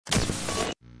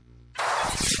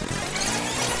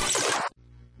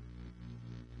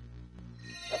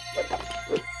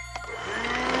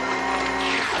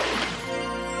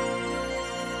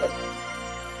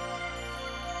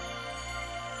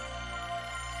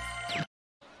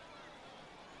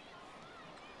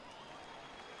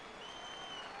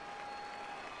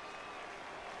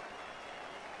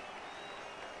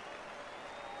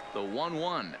The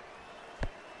 1-1.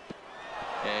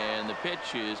 And the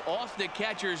pitch is off the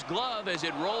catcher's glove as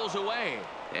it rolls away.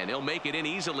 And he'll make it in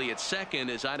easily at second,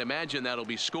 as I'd imagine that'll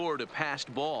be scored a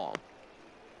passed ball.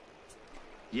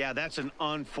 Yeah, that's an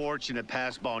unfortunate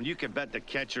pass ball, and you can bet the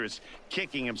catcher is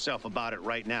kicking himself about it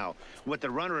right now. With the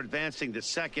runner advancing to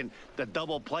second, the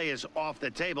double play is off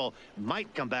the table.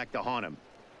 Might come back to haunt him.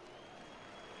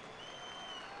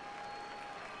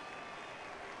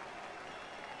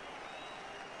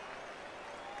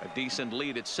 A decent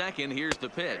lead at second. Here's the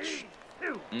pitch.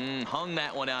 Hung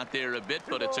that one out there a bit,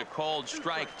 but it's a called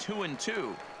strike.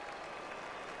 2-2.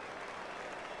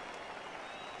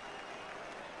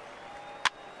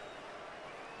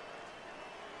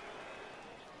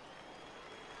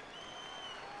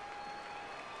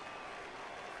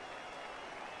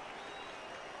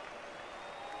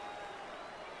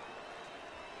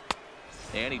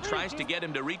 And he tries to get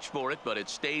him to reach for it, but it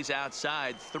stays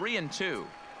outside. 3-2.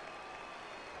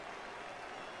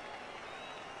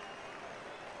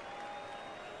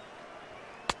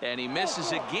 And he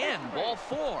misses again. Ball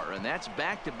 4. And that's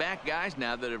back-to-back guys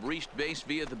now that have reached base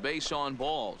via the base on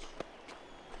balls.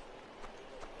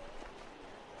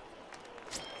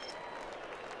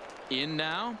 In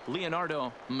now,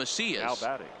 Leonardo Macias. Now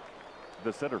batting,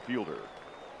 the center fielder,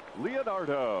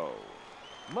 Leonardo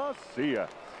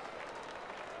Macias.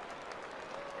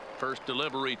 First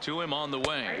delivery to him on the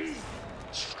way.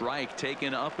 Strike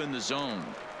taken up in the zone.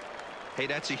 Hey,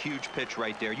 that's a huge pitch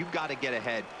right there. You've got to get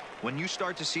ahead. When you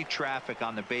start to see traffic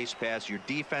on the base pass, your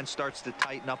defense starts to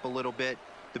tighten up a little bit.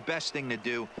 The best thing to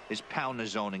do is pound the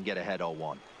zone and get ahead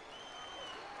 0-1.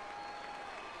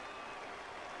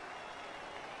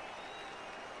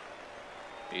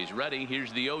 He's ready.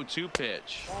 Here's the 0-2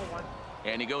 pitch.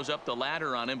 And he goes up the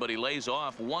ladder on him, but he lays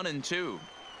off. 1-2.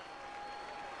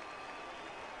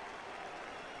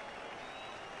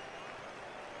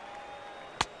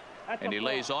 And he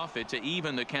lays off it to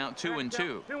even the count.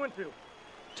 2-2.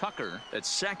 Tucker at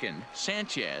second.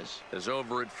 Sanchez is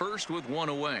over at first with one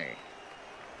away.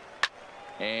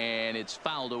 And it's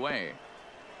fouled away.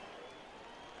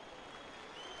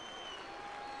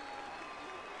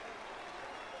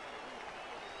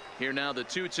 Here now the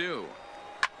 2-2.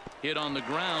 Hit on the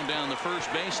ground down the first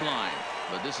baseline.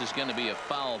 But this is going to be a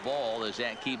foul ball as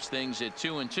that keeps things at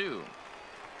 2-2.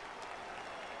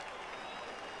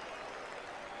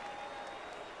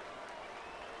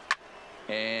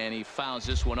 And he fouls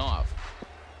this one off.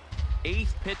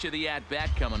 8th pitch of the at-bat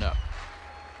coming up.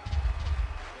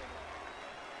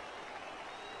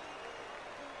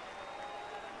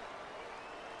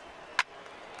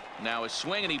 Now a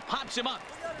swing, and he pops him up.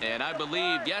 And I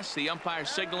believe, yes, the umpire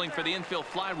signaling for the infield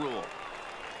fly rule.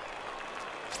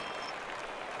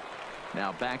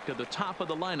 Now back to the top of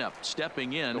the lineup.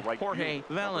 Stepping in, Jorge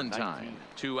Valentine.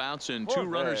 2 outs and 2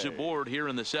 runners aboard here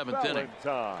in the 7th inning.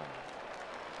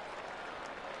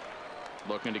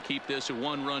 Looking to keep this a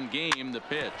 1-run game. The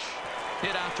pitch.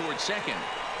 Hit out towards second.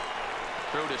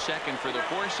 Throw to second for the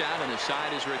force out, and the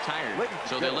side is retired.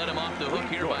 So they let him off the hook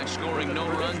here by scoring no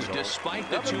runs despite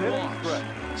the 2 walks.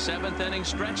 7th inning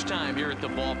stretch time here at the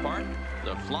ballpark.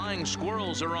 The Flying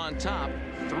Squirrels are on top,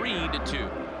 3-2.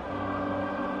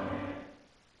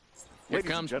 Here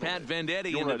comes Pat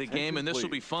Venditti into the game, and this will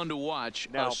be fun to watch.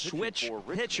 A switch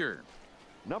pitcher.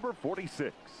 Number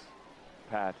 46,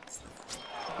 Pat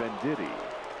Venditti.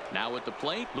 Now at the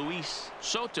plate, Luis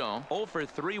Soto 0 for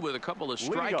 3 with a couple of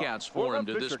strikeouts for him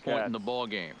to this point in the ball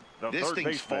game. This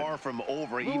thing's far from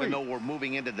over, even though we're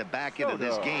moving into the back end of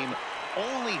this game.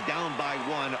 Only down by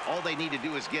 1. All they need to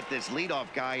do is get this leadoff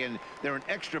guy, and they're an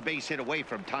extra base hit away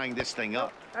from tying this thing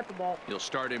up. At the ball. He'll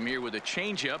start him here with a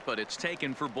changeup, but it's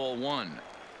taken for ball 1.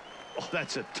 Oh,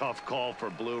 that's a tough call for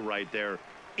Blue right there.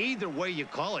 Either way you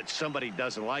call it, somebody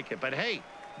doesn't like it. But hey,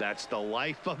 that's the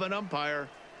life of an umpire.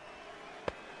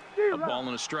 A ball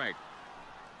and a strike.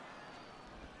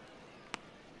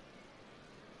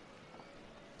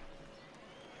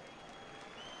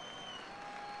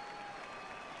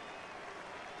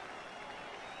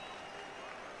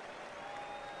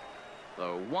 The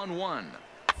 1-1.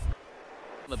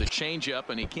 The changeup,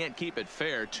 and he can't keep it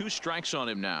fair. 2 strikes on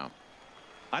him now.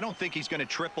 I don't think he's going to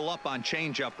triple up on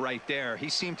changeup right there. He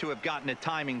seemed to have gotten the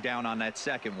timing down on that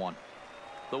second one.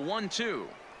 The 1-2.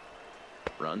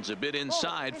 Runs a bit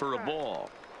inside for a ball.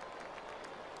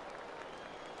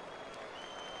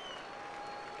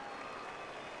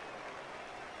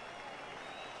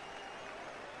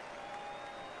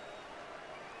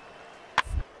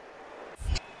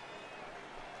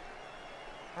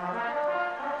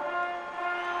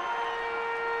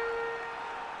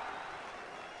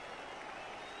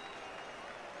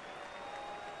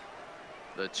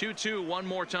 The 2-2 one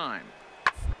more time.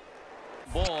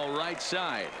 Ball right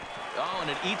side. Oh, and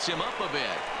it eats him up a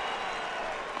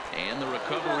bit. And the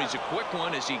recovery's a quick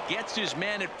one as he gets his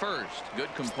man at first. Good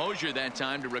composure that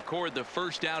time to record the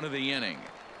first out of the inning.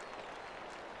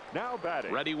 Now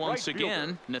batting. Ready once right again,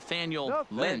 fielder. Nathaniel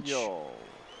Lynch.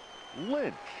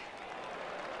 Lynch.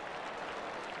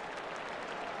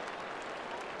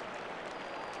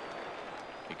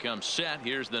 He comes set.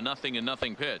 Here's the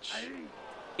 0-0 pitch.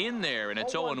 In there, and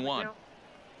it's 0-1.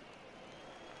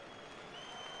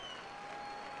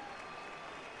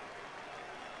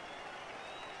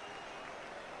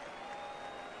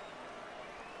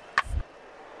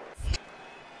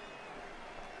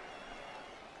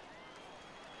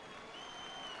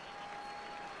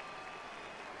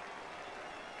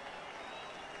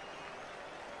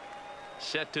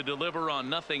 Set to deliver on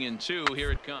 0-2.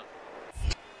 Here it comes.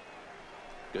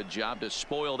 Good job to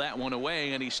spoil that one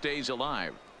away, and he stays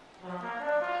alive.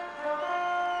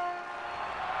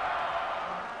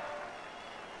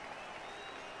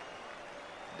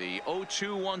 The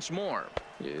 0-2 once more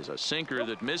is a sinker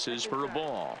that misses for a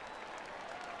ball.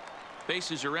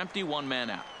 Bases are empty, one man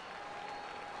out.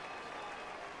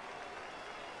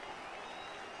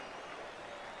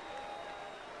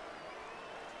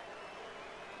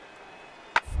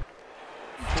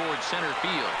 Towards center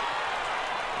field.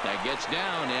 That gets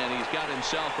down, and he's got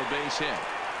himself a base hit.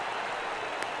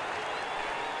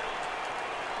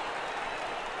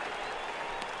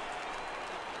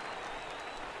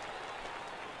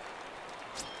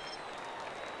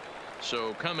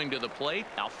 So coming to the plate,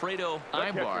 Alfredo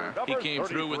Ibar. He came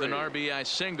through with an RBI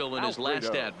single in his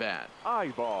last at-bat.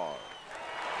 Ibar.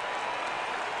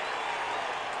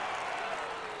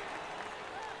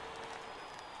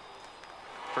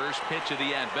 First pitch of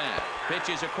the at-bat. Pitch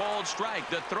is a called strike.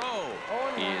 The throw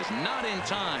is not in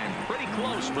time. Pretty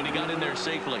close, but he got in there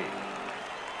safely.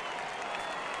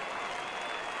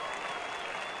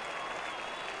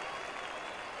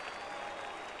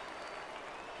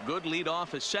 Good lead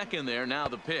off at second there. Now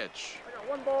the pitch.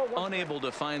 Unable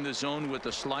to find the zone with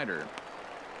the slider.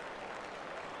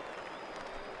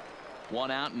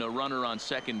 One out and a runner on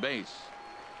second base.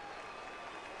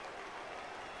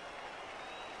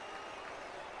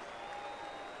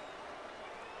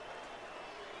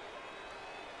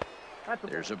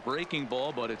 There's a breaking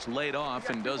ball, but it's laid off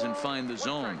and doesn't find the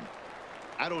zone.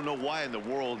 I don't know why in the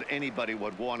world anybody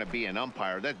would want to be an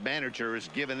umpire. That manager has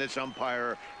given this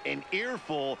umpire an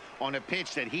earful on a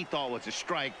pitch that he thought was a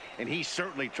strike, and he's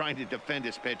certainly trying to defend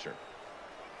his pitcher.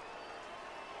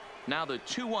 Now the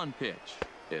 2-1 pitch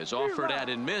is offered at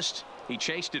and missed. He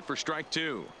chased it for strike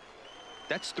two.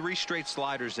 That's 3 straight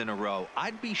sliders in a row.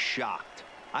 I'd be shocked.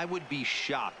 I would be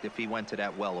shocked if he went to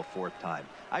that well a 4th time.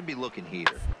 I'd be looking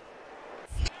heater.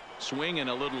 Swing and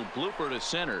a little blooper to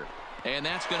center. And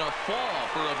that's going to fall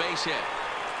for a base hit.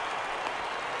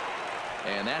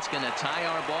 And that's going to tie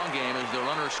our ball game as the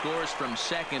runner scores from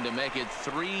second to make it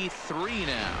 3-3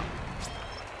 now.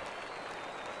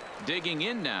 Digging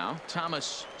in now,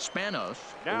 Thomas Spanos.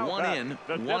 Now one in,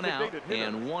 one out, hitter.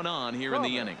 and one on here in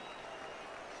the inning.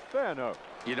 Spanos.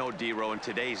 You know, D-Row, in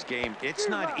today's game, it's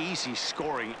not easy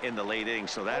scoring in the late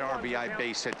innings, so that RBI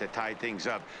base hit to tie things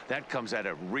up, that comes at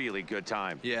a really good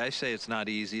time. Yeah, I say it's not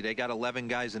easy. They got 11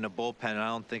 guys in the bullpen, and I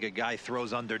don't think a guy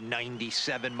throws under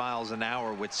 97 miles an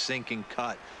hour with sink and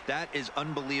cut. That is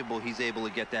unbelievable he's able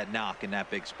to get that knock in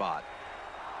that big spot.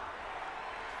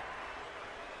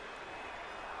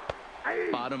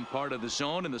 Bottom part of the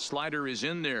zone, and the slider is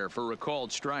in there for a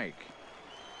called strike.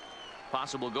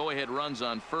 Possible go-ahead runs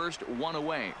on first, one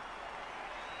away.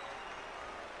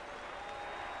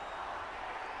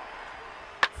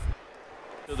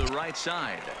 To the right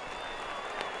side.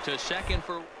 To second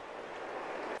for...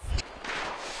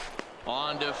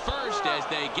 On to first as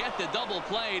they get the double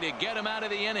play to get him out of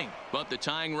the inning. But the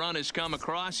tying run has come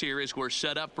across here as we're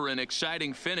set up for an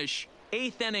exciting finish.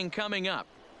 8th inning coming up,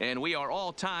 and we are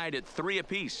all tied at 3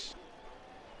 apiece.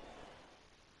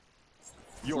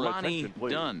 Lonnie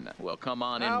Dunn will come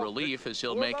on in relief as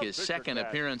he'll make his second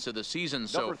appearance of the season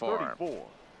so far. 34,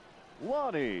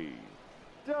 Lonnie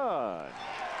Dunn.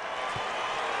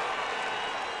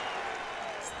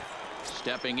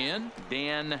 Stepping in,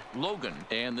 Dan Logan.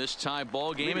 And this tie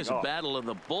ball game is a battle of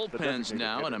the bullpens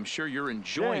now, and I'm sure you're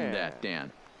enjoying that,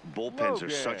 Dan. Bullpens are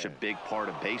such a big part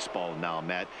of baseball now,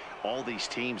 Matt. All these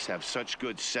teams have such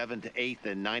good 7th, 8th,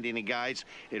 and 9th inning guys.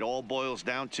 It all boils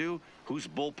down to whose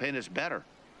bullpen is better.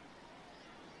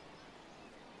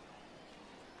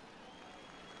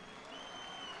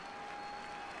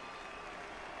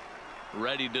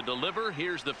 Ready to deliver.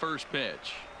 Here's the first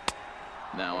pitch.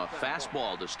 Now a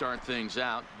fastball to start things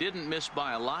out. Didn't miss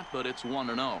by a lot, but it's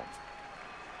 1-0.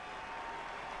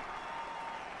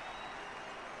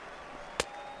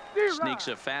 Sneaks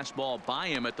a fastball by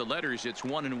him at the letters. It's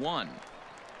 1-1.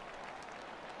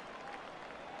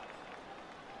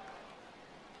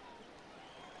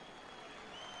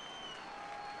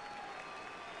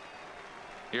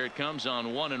 Here it comes on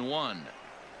 1-1.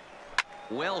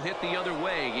 Well hit the other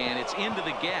way, and it's into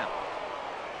the gap.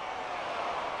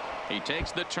 He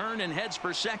takes the turn and heads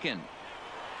for second.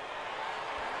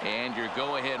 And your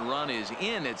go-ahead run is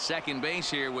in at second base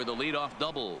here with a leadoff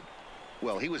double.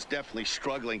 Well, he was definitely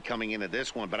struggling coming into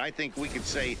this one, but I think we could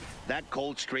say that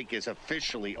cold streak is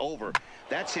officially over.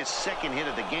 That's his second hit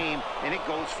of the game, and it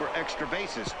goes for extra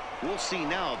bases. We'll see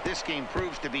now if this game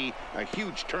proves to be a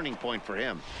huge turning point for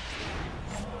him.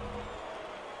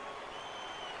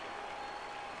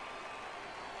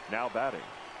 Now batting,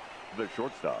 the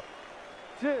shortstop,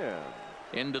 Tim.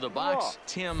 Into the box, Rock.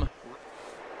 Tim.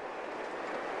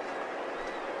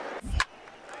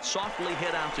 Softly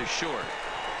hit out to short.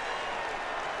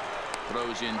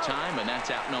 Throws in time, and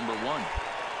that's out number 1.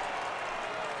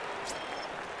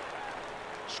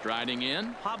 Striding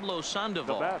in, Pablo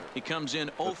Sandoval. He comes in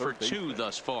 0 for 2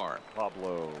 thus far.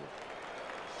 Pablo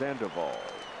Sandoval.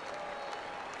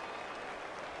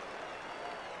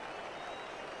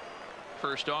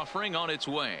 First offering on its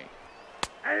way.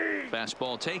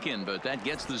 Fastball taken, but that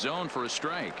gets the zone for a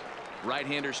strike.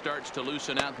 Right-hander starts to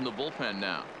loosen out in the bullpen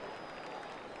now.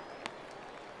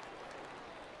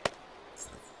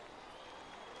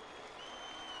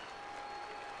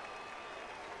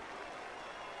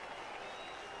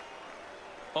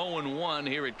 Oh and 1,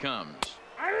 here it comes.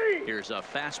 Here's a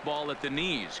fastball at the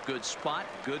knees. Good spot,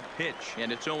 good pitch,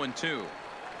 and it's 0 and 2.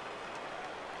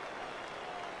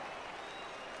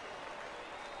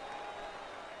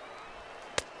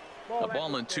 A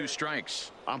ball and 2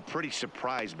 strikes. I'm pretty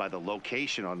surprised by the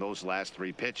location on those last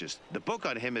 3 pitches. The book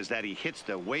on him is that he hits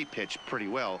the away pitch pretty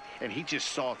well, and he just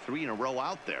saw 3 in a row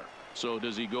out there. So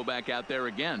does he go back out there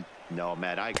again? No,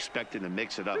 Matt, I expect him to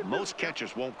mix it up. Most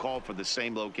catchers won't call for the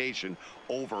same location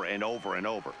over and over and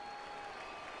over.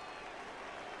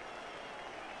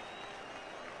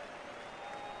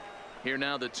 Here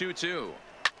now the 2-2.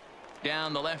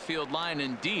 Down the left field line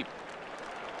and deep.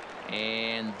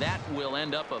 And that will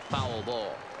end up a foul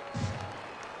ball.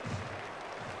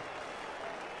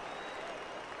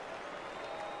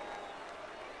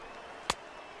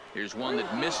 Here's one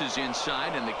that misses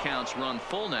inside, and the count's run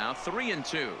full now, 3 and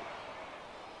 2.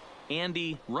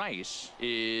 Andy Rice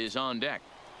is on deck.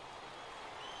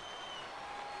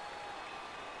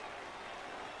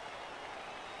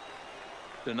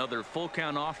 Another full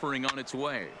count offering on its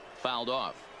way. Fouled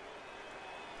off.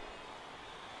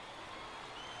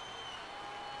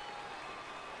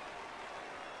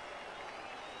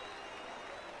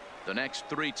 The next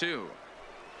 3-2.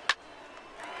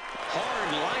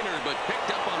 Hard liner, but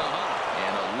picked up on a hop.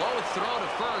 And a low throw to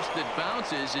first that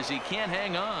bounces as he can't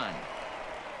hang on.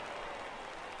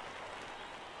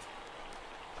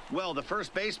 Well, the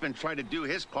first baseman tried to do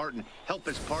his part and help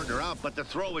his partner out, but the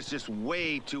throw was just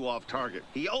way too off target.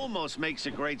 He almost makes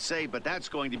a great save, but that's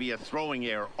going to be a throwing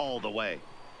error all the way.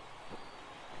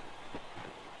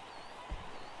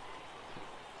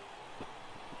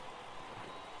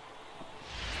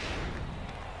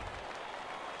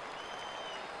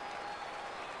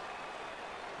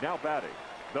 Now batting,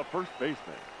 the first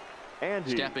baseman,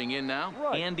 Andy. Stepping in now,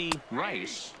 Rice. Andy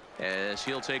Rice, as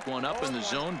he'll take one up in the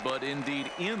zone, but indeed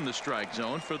in the strike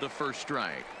zone for the first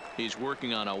strike. He's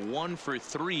working on a 1 for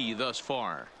 3 thus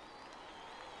far.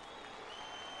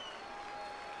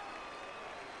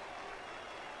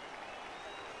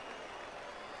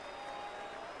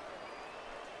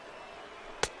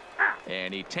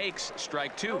 And he takes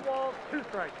strike 2. 2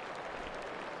 strikes.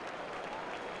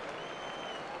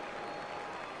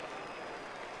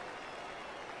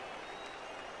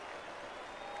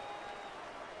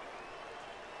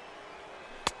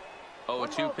 Oh,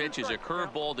 2 pitch is a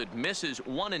curveball that misses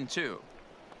 1 and 2.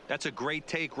 That's a great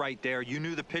take right there. You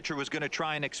knew the pitcher was going to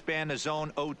try and expand the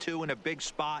zone. 0-2 in a big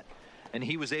spot, and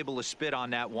he was able to spit on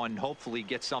that one. Hopefully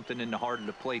get something in the heart of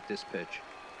the plate this pitch.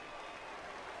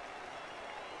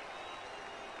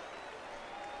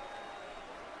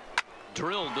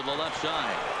 Drilled to the left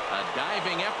side. A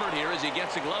diving effort here as he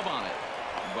gets a glove on it.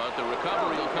 But the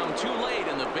recovery will come too late,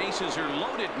 and the bases are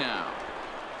loaded now.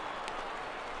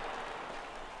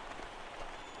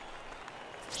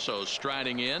 So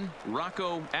striding in,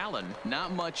 Rocco Allen.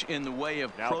 Not much in the way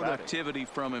of productivity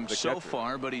from him so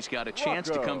far, but he's got a chance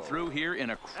to come through here in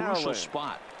a crucial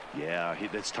spot. Yeah,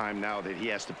 it's time now that he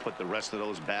has to put the rest of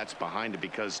those bats behind him,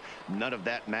 because none of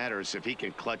that matters if he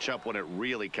can clutch up when it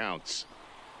really counts.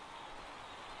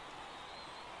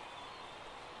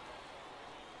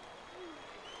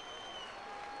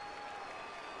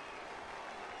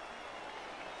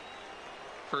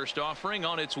 First offering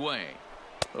on its way.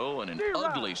 Oh, and an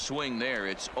ugly swing there.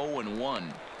 It's 0-1.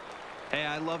 Hey,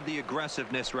 I love the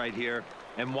aggressiveness right here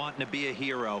and wanting to be a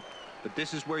hero. But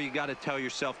this is where you got to tell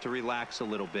yourself to relax a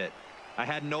little bit. I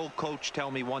had an old coach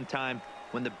tell me one time,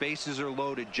 when the bases are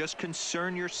loaded, just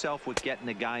concern yourself with getting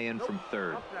the guy in from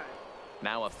third.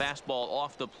 Now a fastball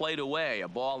off the plate away. A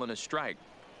ball and a strike.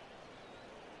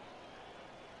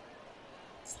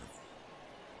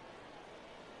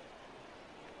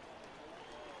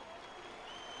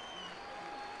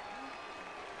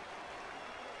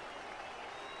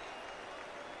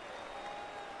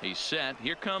 He's set.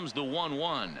 Here comes the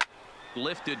 1-1.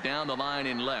 Lifted down the line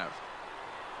in left.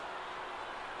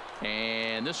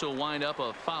 And this will wind up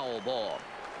a foul ball.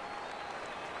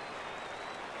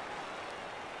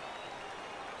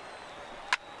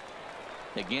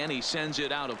 Again, he sends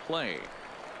it out of play.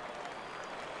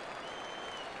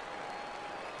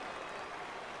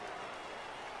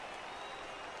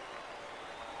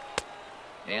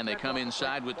 And they come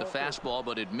inside with the fastball,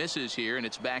 but it misses here, and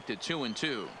it's back to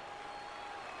 2-2.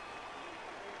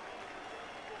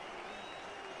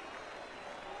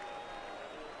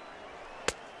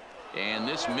 And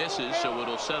this misses, so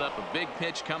it'll set up a big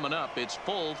pitch coming up. It's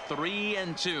full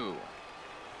 3-2.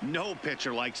 No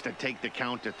pitcher likes to take the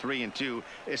count to 3-2,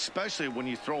 especially when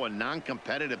you throw a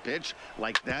non-competitive pitch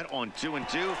like that on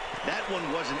 2-2. That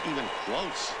one wasn't even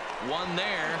close. One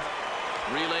there.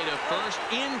 Relay to first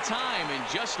in time, and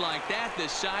just like that,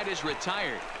 this side is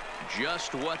retired.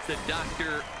 Just what the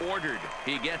doctor ordered.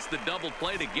 He gets the double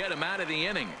play to get him out of the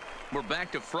inning. We're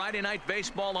back to Friday Night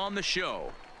Baseball on the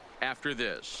show after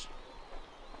this.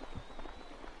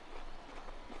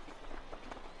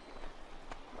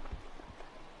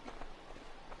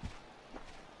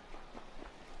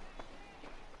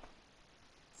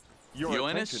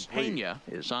 Yoenis Pena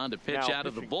is on to pitch out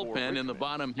of the bullpen in the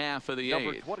bottom half of the eighth.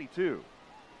 Number 22,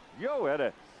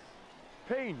 Yoenis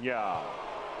Pena.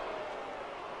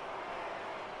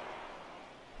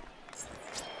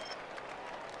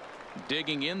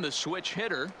 Digging in the switch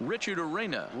hitter, Richard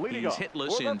Arena. Leading He's up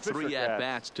hitless for the in 3 Fisher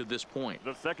at-bats to this point.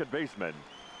 The second baseman,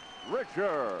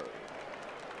 Richard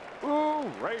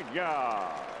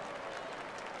Arena.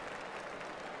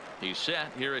 He's set.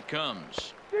 Here it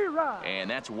comes. And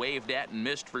that's waved at and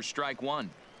missed for strike one.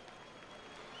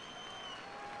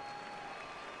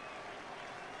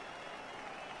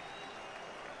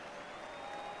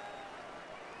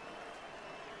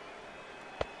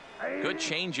 Good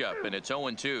changeup, and it's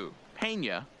 0-2.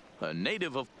 Pena, a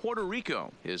native of Puerto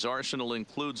Rico. His arsenal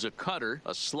includes a cutter,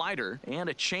 a slider, and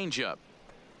a changeup.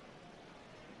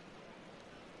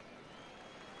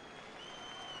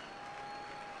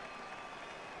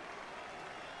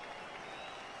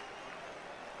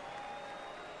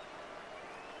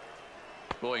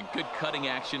 Boy, good cutting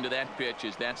action to that pitch,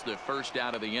 as that's the first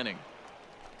out of the inning.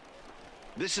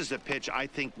 This is a pitch I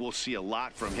think we'll see a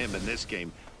lot from him in this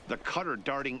game. The cutter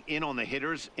darting in on the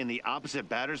hitters in the opposite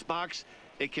batter's box.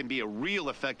 It can be a real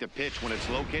effective pitch when it's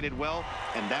located well,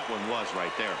 and that one was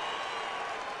right there.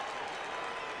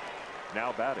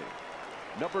 Now batting,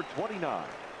 number 29.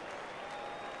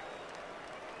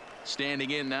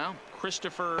 Standing in now,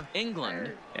 Christopher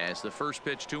England, as the first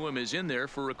pitch to him is in there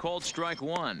for a called strike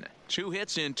one. 2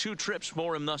 hits in 2 trips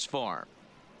for him thus far.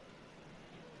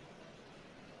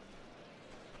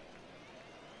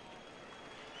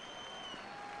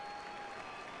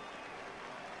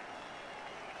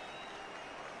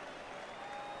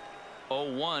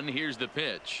 Oh, 1, here's the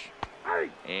pitch.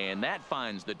 And that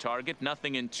finds the target.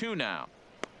 0-2 now.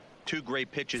 2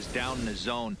 great pitches down in the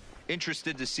zone.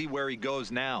 Interested to see where he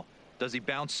goes now. Does he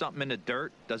bounce something in the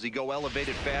dirt? Does he go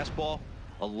elevated fastball?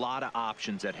 A lot of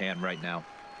options at hand right now.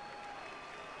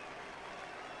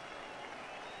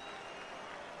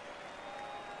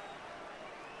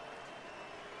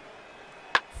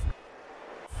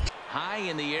 High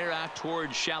in the air out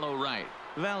towards shallow right.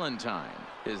 Valentine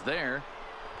is there.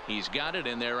 He's got it,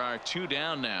 and there are 2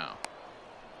 down now.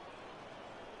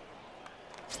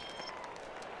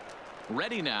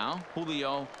 Ready now,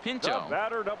 Julio Pinto. The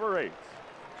batter, number 8,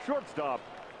 shortstop,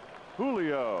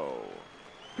 Julio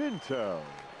Pinto.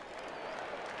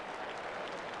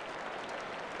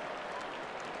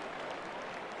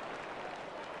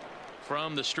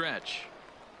 From the stretch.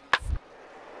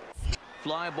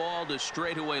 Fly ball to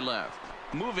straightaway left.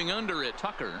 Moving under it,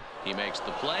 Tucker. He makes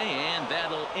the play, and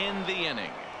that'll end the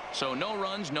inning. So no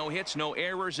runs, no hits, no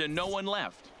errors, and no one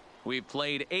left. We've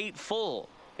played 8 full,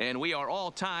 and we are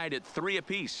all tied at 3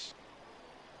 apiece.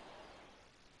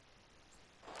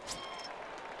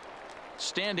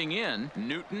 Standing in,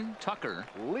 Newton Tucker.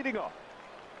 Leading off,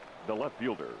 the left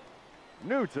fielder,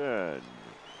 Newton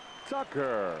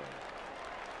Tucker.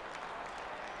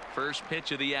 First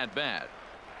pitch of the at-bat.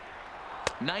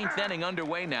 9th inning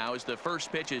underway now as the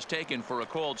first pitch is taken for a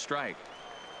called strike.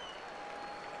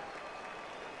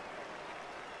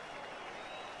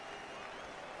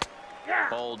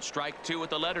 Called strike 2 with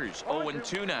the letters.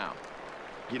 0-2 now.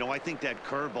 You know, I think that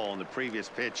curveball in the previous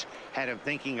pitch had him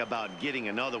thinking about getting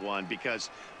another one, because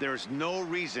there's no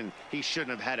reason he shouldn't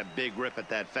have had a big rip at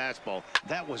that fastball.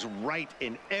 That was right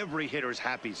in every hitter's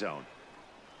happy zone.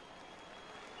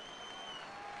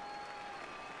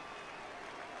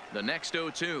 The next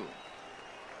 0-2.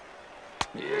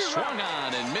 He swung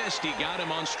on and missed. He got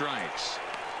him on strikes.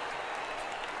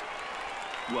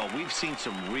 Well, we've seen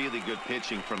some really good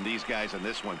pitching from these guys on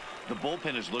this one. The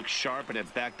bullpen has looked sharp and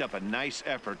have backed up a nice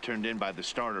effort turned in by the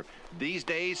starter. These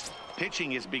days,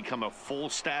 pitching has become a full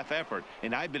staff effort,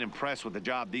 and I've been impressed with the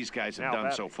job these guys have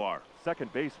done so far.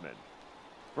 Second baseman,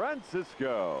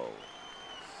 Francisco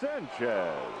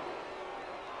Sanchez.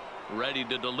 Ready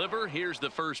to deliver. Here's the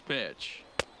first pitch.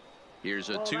 Here's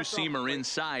a two-seamer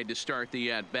inside to start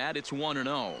the at-bat. It's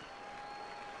 1-0.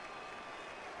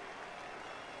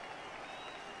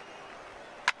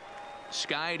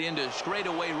 Skied into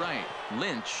straightaway right.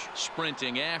 Lynch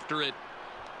sprinting after it.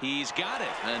 He's got it.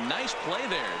 A nice play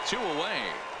there. 2 away.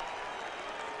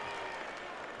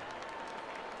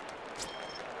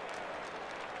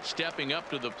 Stepping up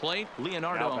to the plate,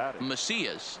 Leonardo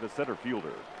Macias. The center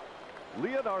fielder,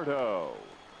 Leonardo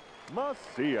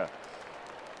Macias.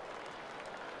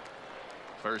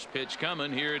 First pitch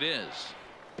coming. Here it is.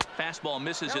 Fastball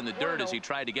misses in the dirt as he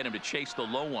tried to get him to chase the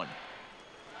low one.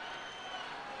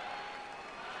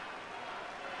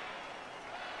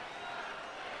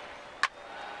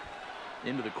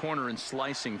 Into the corner and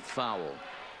slicing foul.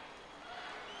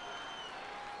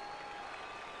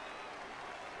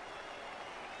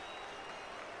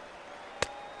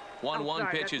 One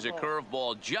pitch is a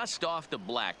curveball just off the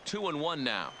black. 2-1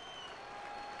 now.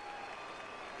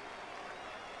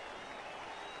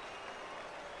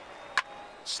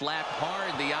 Slapped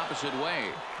hard the opposite way,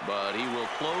 but he will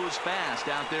close fast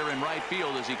out there in right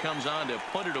field as he comes on to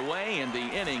put it away, and the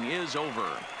inning is over.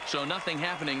 So nothing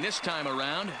happening this time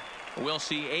around. We'll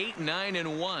see 8, 9,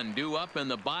 and 1 due up in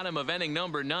the bottom of inning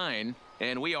number 9,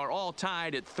 and we are all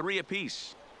tied at 3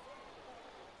 apiece.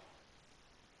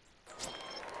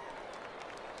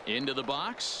 Into the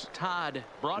box, Todd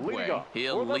Broadway.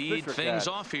 He'll lead things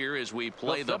off here as we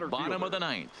play the bottom of the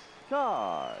 9th.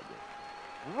 Todd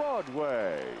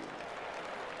Broadway.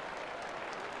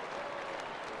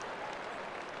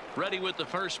 Ready with the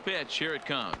first pitch. Here it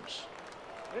comes.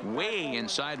 Way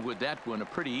inside with that one. A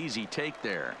pretty easy take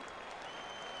there.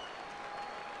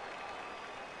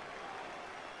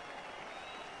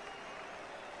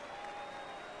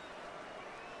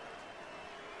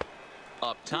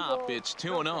 Up top, it's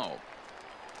 2-0.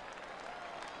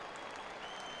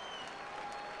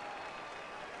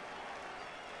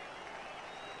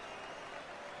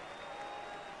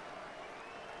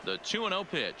 The 2-0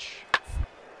 pitch.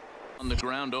 On the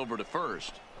ground over to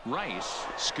first. Rice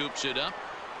scoops it up,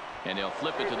 and he'll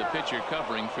flip it to the pitcher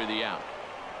covering for the out.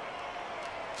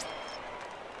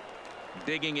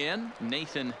 Digging in,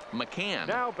 Nathan McCann.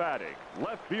 Now batting,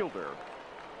 left fielder,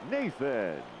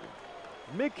 Nathan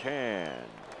McCann.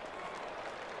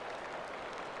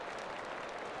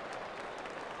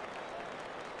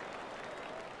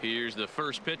 Here's the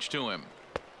first pitch to him.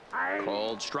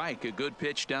 Called strike. A good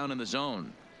pitch down in the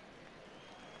zone.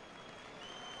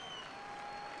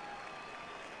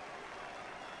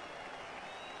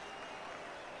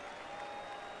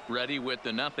 Ready with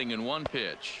the 0-1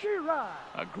 pitch.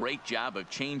 A great job of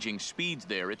changing speeds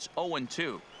there. It's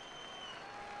 0-2.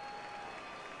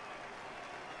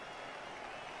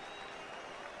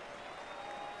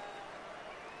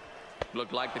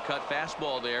 Looked like the cut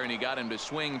fastball there, and he got him to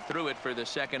swing through it for the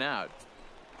second out.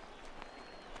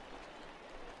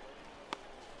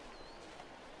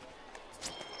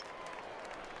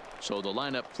 So the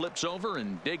lineup flips over,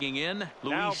 and digging in,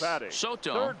 Luis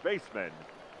Soto. Third baseman,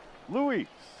 Luis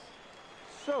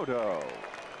Soto.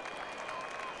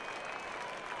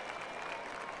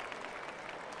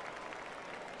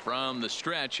 From the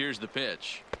stretch, here's the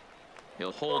pitch.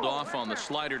 He'll hold off on the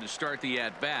slider to start the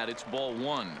at-bat. It's ball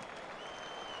 1.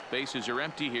 Bases are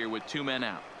empty here with 2 men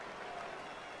out.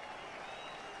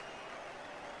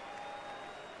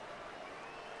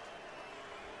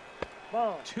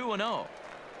 Ball. 2-0.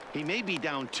 He may be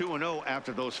down 2-0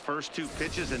 after those first two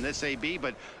pitches in this AB,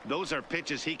 but those are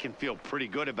pitches he can feel pretty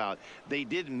good about. They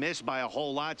didn't miss by a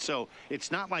whole lot, so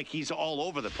it's not like he's all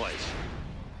over the place.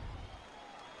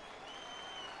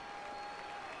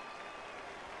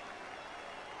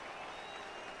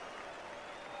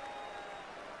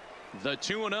 The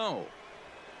 2-0.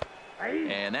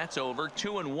 And that's over.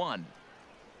 2-1.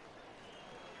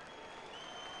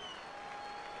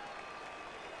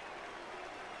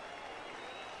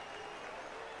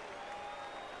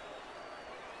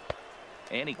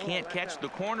 And he can't catch the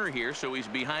corner here, so he's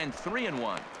behind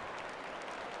 3-1.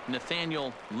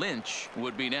 Nathaniel Lynch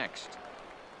would be next.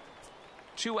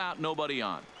 2 out, nobody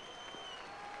on.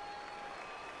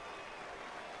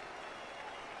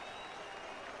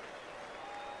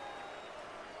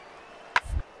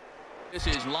 This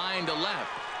is line to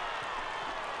left.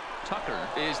 Tucker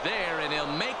is there, and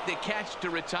he'll make the catch to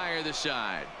retire the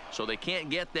side. So they can't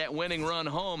get that winning run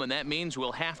home, and that means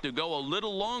we'll have to go a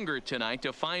little longer tonight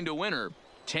to find a winner.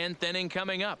 10th inning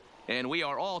coming up, and we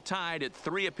are all tied at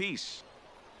 3 apiece.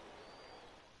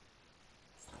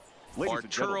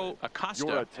 Arturo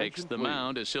Acosta takes the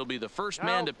mound as he'll be the first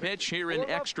man to pitch here in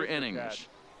extra innings.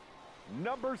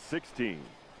 Number 16,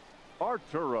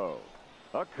 Arturo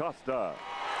Acosta.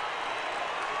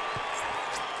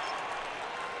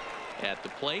 At the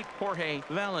plate, Jorge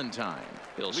Valentine.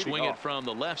 He'll swing it from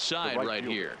the left side right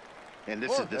here. And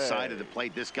this is the side of the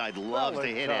plate this guy loves to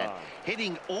hit at.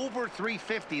 Hitting over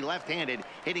 350 left-handed,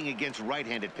 hitting against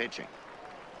right-handed pitching.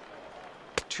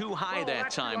 Too high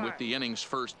that time with the inning's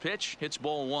first pitch. Hits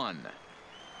ball 1.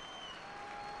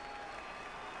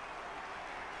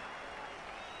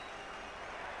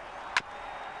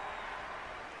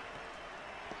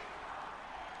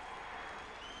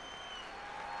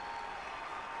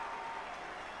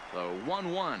 The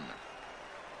 1-1.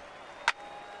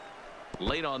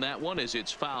 Late on that one as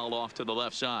it's fouled off to the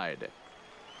left side.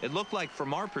 It looked like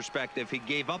from our perspective he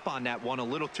gave up on that one a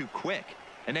little too quick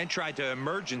and then tried to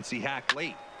emergency hack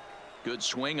late. Good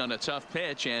swing on a tough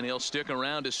pitch, and he'll stick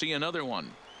around to see another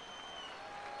one.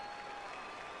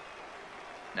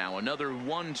 Now another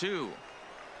 1-2.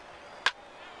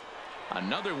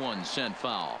 Another one sent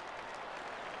foul.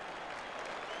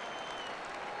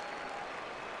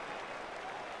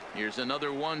 Here's another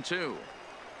 1-2.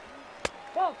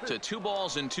 To 2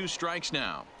 balls and 2 strikes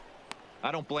now.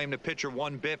 I don't blame the pitcher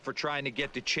one bit for trying to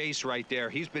get the chase right there.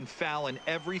 He's been fouling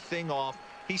everything off.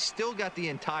 He's still got the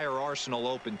entire arsenal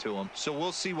open to him, so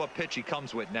we'll see what pitch he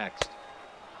comes with next.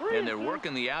 And they're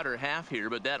working the outer half here,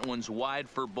 but that one's wide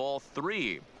for ball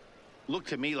 3. Looked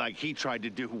to me like he tried to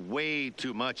do way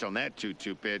too much on that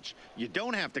 2-2 pitch. You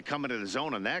don't have to come into the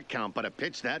zone on that count, but a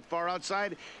pitch that far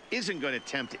outside isn't going to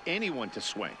tempt anyone to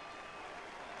swing.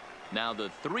 Now the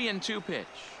 3-2 pitch.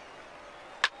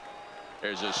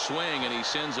 There's a swing, and he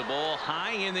sends a ball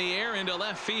high in the air into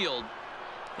left field.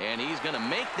 And he's going to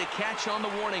make the catch on the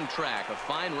warning track. A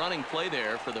fine running play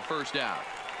there for the first out.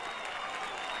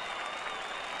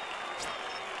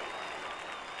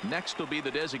 Next will be the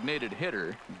designated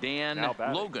hitter, Dan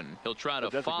Logan. He'll try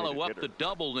to follow up the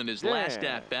double in his last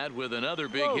at-bat with another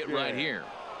big hit right here.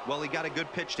 Well, he got a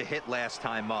good pitch to hit last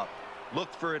time up.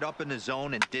 Looked for it up in the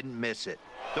zone and didn't miss it.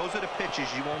 Those are the pitches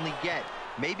you only get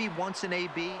maybe once in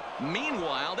AB.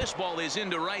 Meanwhile, this ball is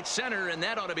into right center, and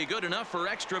that ought to be good enough for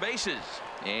extra bases.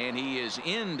 And he is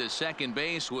into second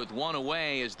base with 1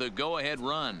 away as the go-ahead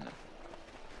run.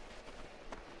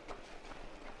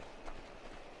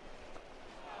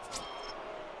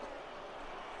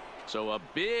 So a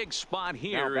big spot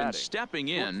here, and stepping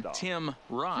in, Tim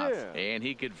Roth. And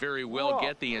he could very well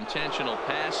get the intentional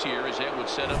pass here, as that would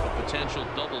set up a potential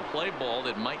double play ball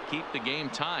that might keep the game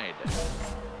tied.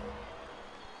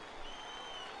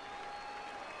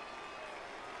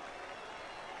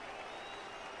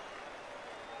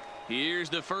 Here's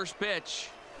the first pitch.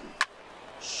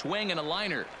 Swing and a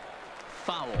liner.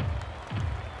 Foul.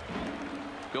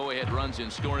 Go-ahead runs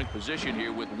in scoring position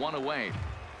here with 1 away.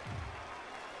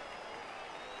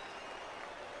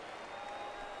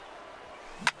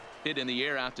 Hit in the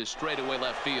air out to straightaway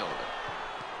left field.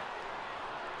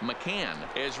 McCann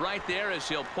is right there as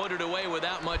he'll put it away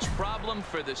without much problem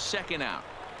for the second out.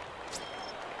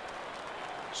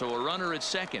 So a runner at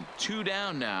second, 2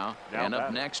 down now. And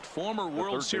up next, former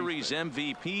World Series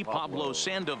MVP Pablo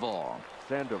Sandoval.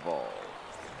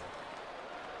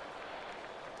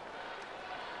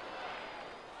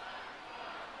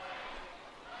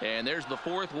 And there's the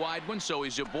 4th wide one, so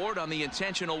he's aboard on the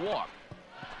intentional walk.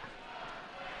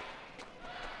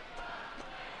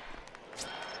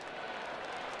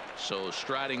 So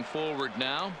striding forward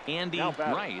now, Andy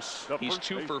Rice. He's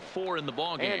 2 for 4 in the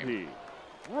ballgame. Andy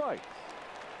Rice.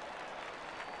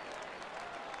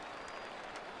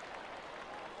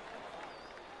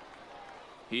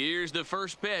 Here's the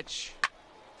first pitch.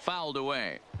 Fouled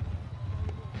away.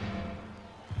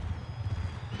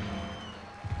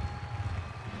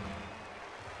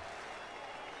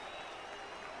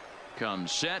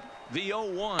 Comes set, the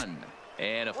 0-1.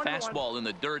 And a fastball in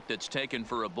the dirt that's taken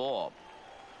for a ball.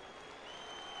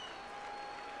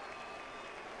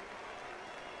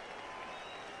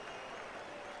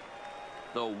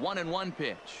 The 1-1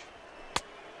 pitch.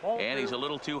 And he's a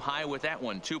little too high with that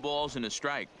one. 2 balls and a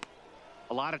strike.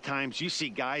 A lot of times you see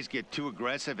guys get too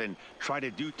aggressive and try to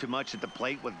do too much at the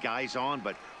plate with guys on,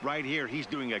 but right here he's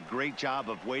doing a great job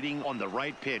of waiting on the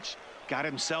right pitch. Got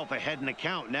himself ahead in the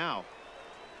count now.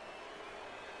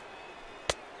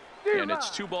 And it's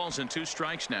 2 balls and 2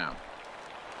 strikes now.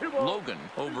 Logan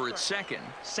over at second.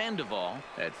 Sandoval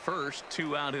at first.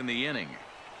 2 out in the inning.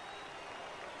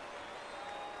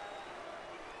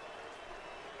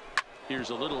 Here's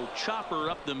a little chopper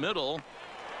up the middle.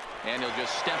 And he'll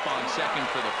just step on second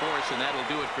for the force, and that'll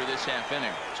do it for this half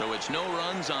inning. So it's no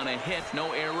runs on a hit,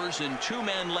 no errors, and 2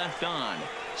 men left on.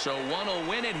 So one will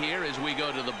win it here as we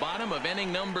go to the bottom of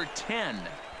inning number 10.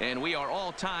 And we are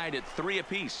all tied at 3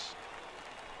 apiece.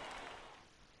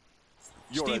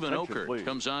 Stephen Oker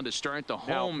comes on to start the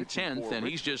home 10th, and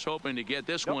he's just hoping to get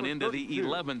this one into the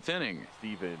 11th inning.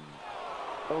 Stephen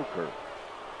Oker.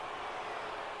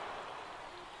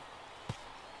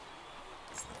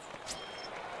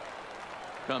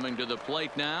 Coming to the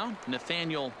plate now,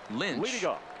 Nathaniel Lynch. Leading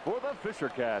up for the Fisher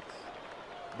Cats,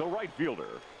 the right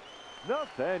fielder,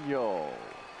 Nathaniel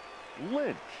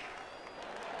Lynch.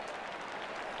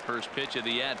 First pitch of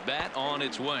the at-bat on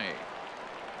its way.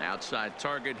 Outside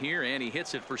target here, and he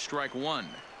hits it for strike 1.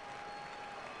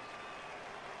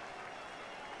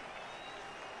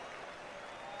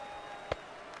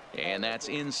 And that's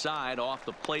inside off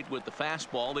the plate with the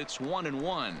fastball. It's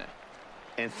 1-1.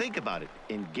 And think about it.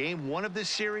 In game 1 of this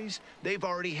series, they've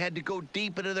already had to go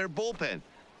deep into their bullpen.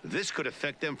 This could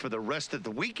affect them for the rest of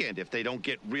the weekend if they don't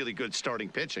get really good starting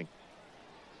pitching.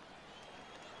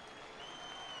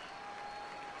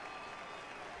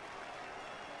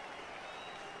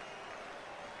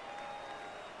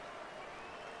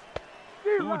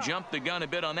 Who jumped the gun a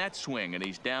bit on that swing, and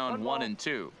he's down 1-2.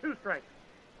 2 strikes.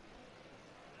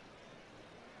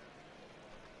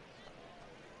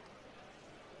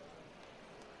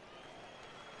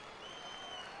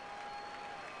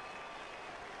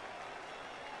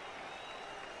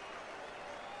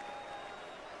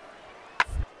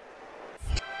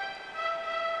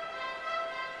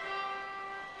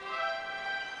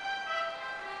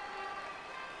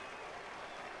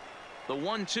 The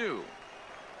 1-2.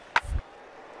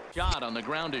 Shot on the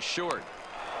ground is short.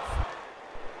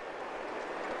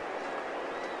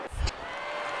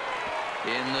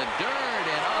 In the dirt,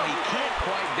 and oh, he can't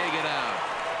quite dig it out.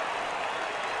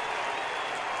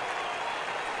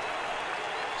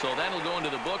 So that'll go into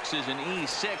the books as an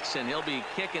E6, and he'll be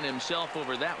kicking himself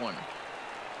over that one.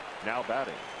 Now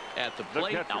batting at the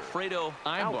plate, Alfredo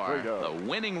Ibar. The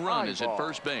winning run is at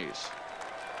first base.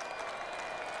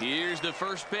 Here's the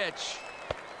first pitch.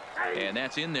 And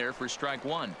that's in there for strike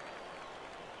 1.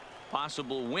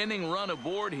 Possible winning run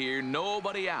aboard here.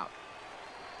 Nobody out.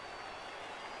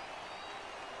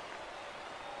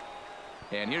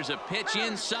 And here's a pitch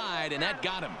inside, and that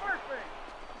got him.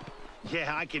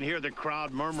 Yeah, I can hear the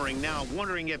crowd murmuring now,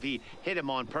 wondering if he hit him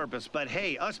on purpose. But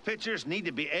hey, us pitchers need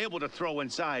to be able to throw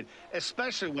inside,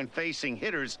 especially when facing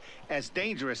hitters as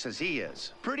dangerous as he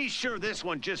is. Pretty sure this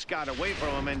one just got away from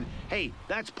him, and hey,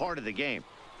 that's part of the game.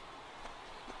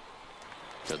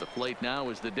 To the plate now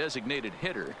is the designated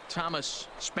hitter, Thomas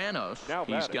Spanos.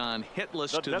 He's gone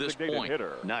hitless to this point.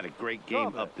 Not a great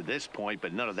game up to this point,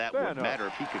 but none of that would matter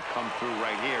if he could come through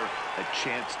right here. A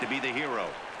chance to be the hero.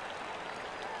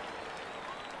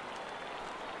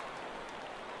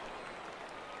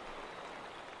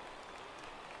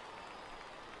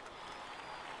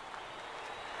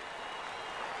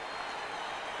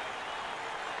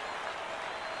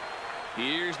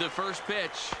 Here's the first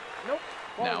pitch.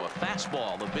 Now a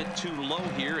fastball a bit too low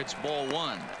here. It's ball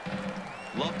 1.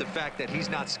 Love the fact that he's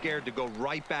not scared to go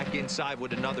right back inside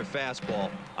with another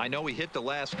fastball. I know he hit the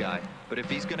last guy, but if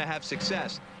he's going to have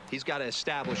success, he's got to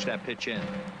establish that pitch in.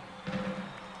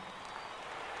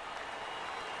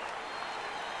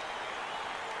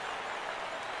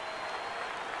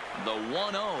 The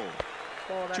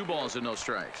 1-0. 2 balls and no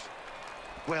strikes.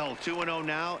 Well, 2-0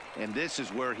 now, and this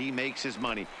is where he makes his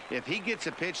money. If he gets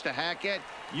a pitch to hack at,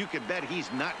 you can bet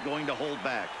he's not going to hold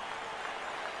back.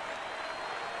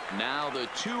 Now the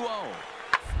 2-0.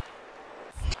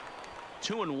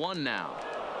 2-1 now.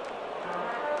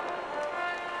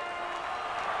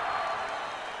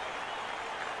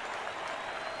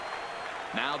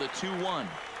 Now the 2-1.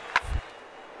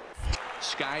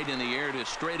 Skied in the air to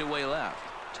straightaway left.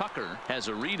 Tucker has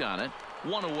a read on it.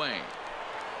 1 away.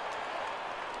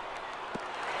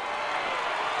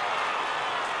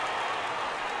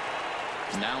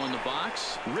 Now in the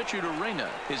box, Richard Arena.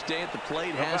 His day at the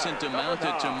plate hasn't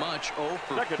amounted to much. 0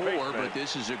 for 4, but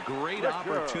this is a great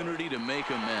opportunity to make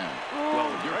amends. Well,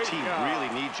 your team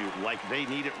really needs you like they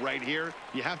need it right here.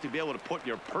 You have to be able to put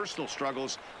your personal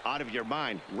struggles out of your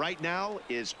mind. Right now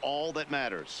is all that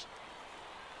matters.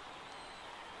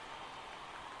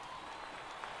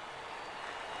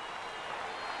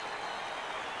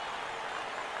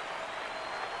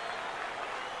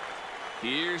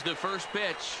 Here's the first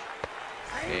pitch.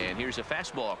 And here's a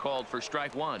fastball called for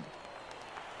strike 1.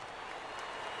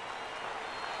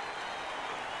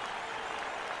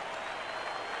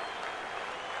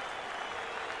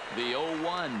 The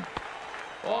 0-1.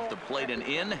 Off the plate and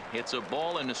in. It's a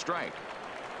ball and a strike.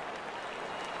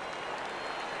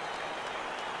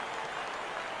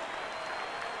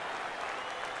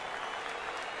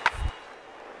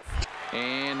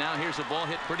 And now here's a ball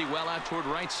hit pretty well out toward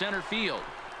right center field.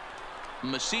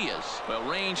 Macias, well,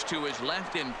 range to his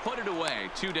left and put it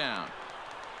away. 2 down.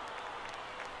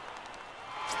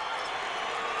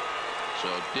 So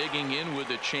digging in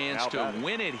with a chance to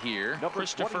win it here,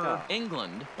 Christopher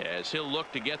England, as he'll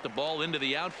look to get the ball into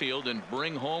the outfield and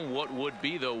bring home what would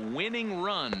be the winning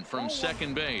run from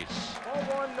second base.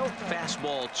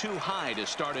 Fastball too high to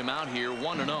start him out here.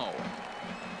 1-0.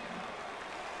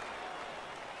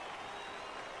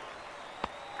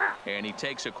 And he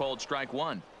takes a called strike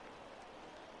 1.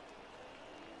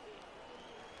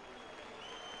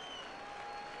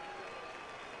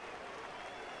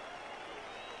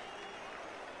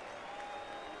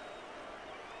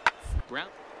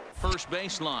 First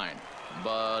baseline,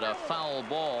 but a foul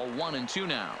ball. 1-2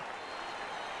 now.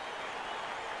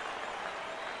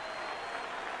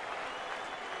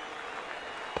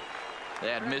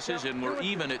 That misses, and we're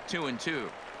even at 2-2.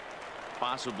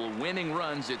 Possible winning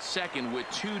runs at second with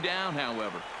 2 down,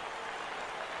 however.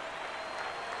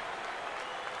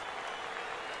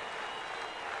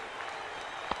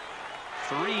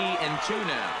 Three and 2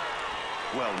 now.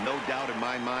 Well, no doubt in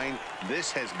my mind,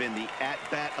 this has been the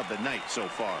at-bat of the night so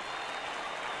far.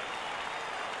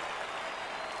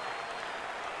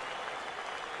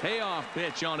 Payoff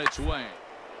pitch on its way.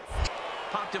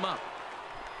 Popped him up.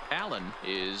 Allen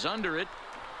is under it.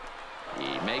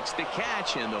 He makes the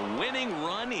catch, and the winning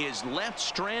run is left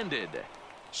stranded.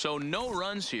 So no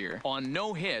runs here on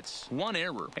no hits, 1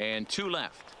 error, and 2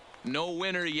 left. No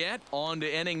winner yet. On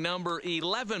to inning number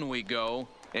 11 we go.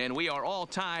 And we are all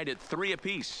tied at 3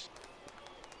 apiece.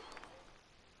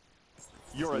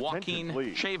 Joaquin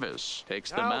Chavis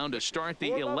takes the mound to start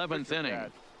the 11th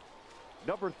inning.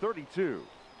 Number 32,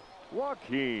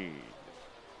 Joaquin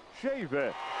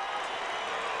Chavis.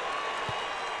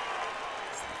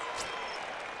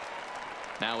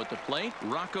 Now at the plate,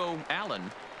 Rocco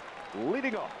Allen.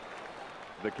 Leading off,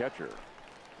 the catcher,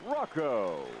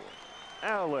 Rocco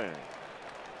Allen.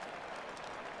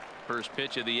 First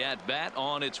pitch of the at-bat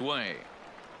on its way.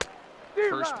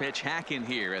 First pitch hacking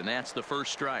here, and that's the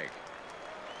first strike.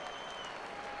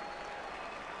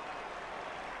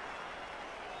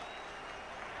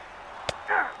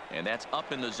 And that's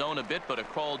up in the zone a bit, but a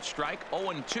called strike.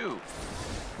 0-2.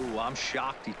 Ooh, I'm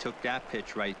shocked he took that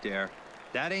pitch right there.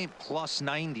 That ain't plus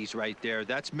 90s right there.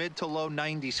 That's mid to low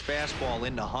 90s fastball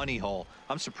in the honey hole.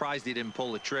 I'm surprised he didn't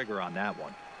pull the trigger on that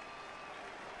one.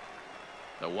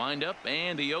 The windup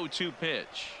and the 0-2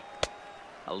 pitch.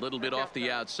 A little bit off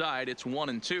the outside. It's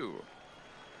 1-2.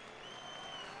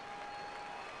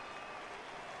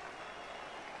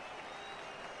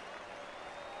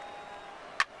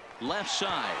 Left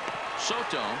side.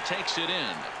 Soto takes it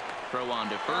in. Throw on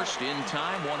to first in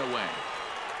time. 1 away.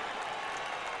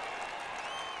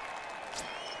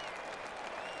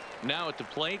 Now at the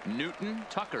plate, Newton.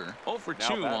 Tucker 0 for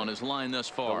 2 on his line thus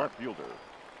far. The left fielder,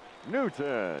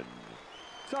 Newton.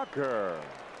 Tucker.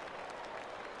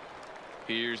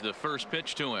 Here's the first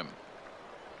pitch to him.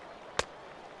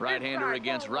 Right-hander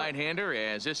against right-hander,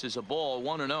 as this is a ball.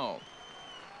 1-0.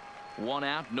 1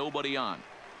 out, nobody on.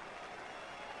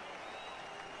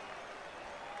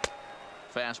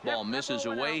 Fastball misses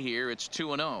away here. It's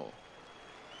 2-0.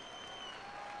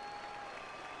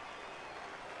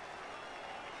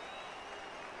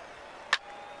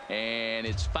 And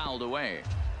it's fouled away.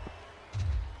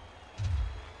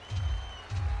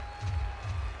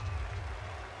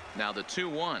 Now the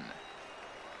 2-1.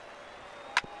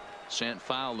 Sent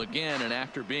foul again, and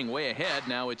after being way ahead,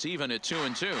 now it's even at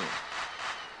 2-2.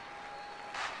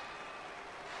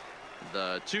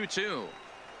 The 2-2.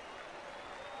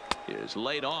 is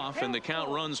laid off and the count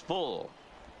runs full.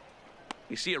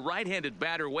 You see a right-handed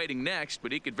batter waiting next,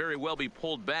 but he could very well be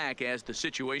pulled back as the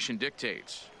situation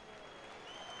dictates.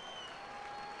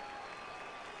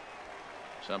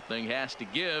 Something has to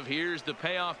give. Here's the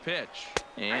payoff pitch.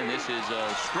 And this is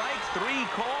a strike 3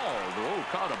 called. Oh,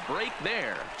 caught a break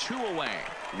there. 2 away.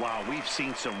 Wow, we've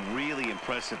seen some really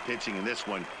impressive pitching in this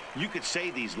one. You could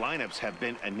say these lineups have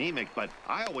been anemic, but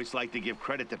I always like to give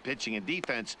credit to pitching and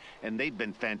defense, and they've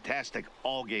been fantastic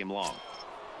all game long.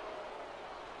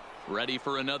 Ready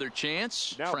for another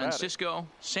chance. Now Francisco batting,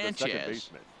 Sanchez.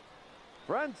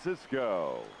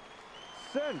 Francisco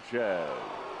Sanchez.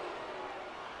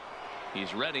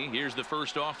 He's ready. Here's the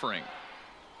first offering.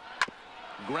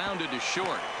 Grounded to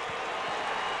short.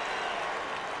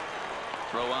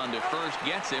 Throw on to first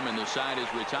gets him, and the side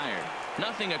is retired.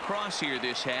 Nothing across here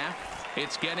this half.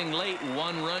 It's getting late.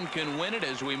 1 run can win it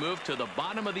as we move to the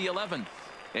bottom of the 11th.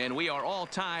 And we are all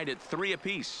tied at 3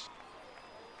 apiece.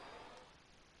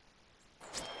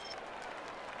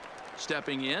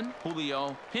 Stepping in,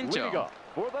 Julio Pinto. Leading up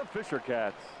for the Fisher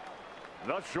Cats,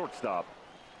 the shortstop,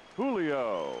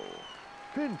 Julio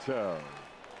Pinto.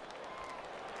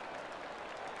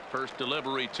 First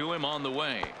delivery to him on the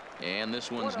way. And this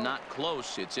one's not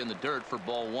close. It's in the dirt for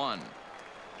ball 1.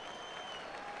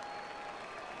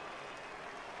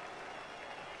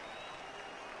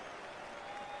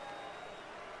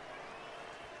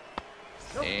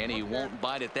 And he won't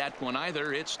bite at that one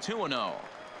either. It's 2-0.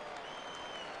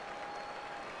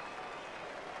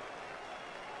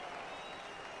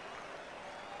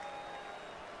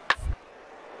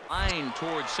 Line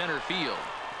towards center field.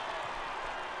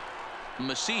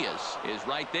 Macias is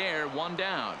right there, 1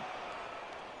 down.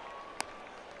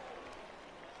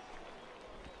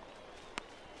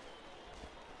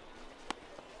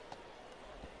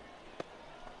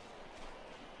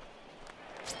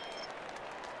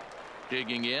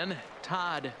 Digging in,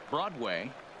 Todd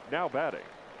Broadway. Now batting,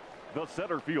 the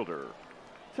center fielder,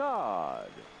 Todd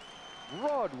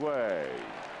Broadway.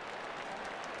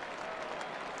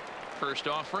 First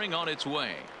offering on its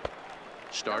way.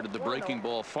 Started the breaking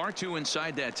ball far too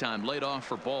inside that time. Laid off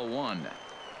for ball 1.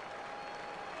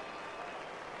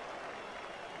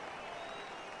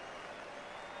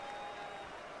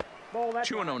 Ball,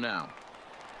 2-0 now.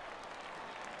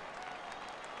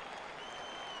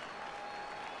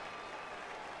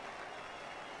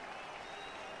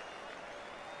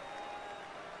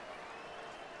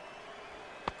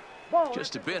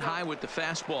 Just a bit high with the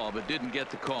fastball, but didn't get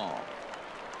the call.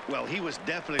 Well, he was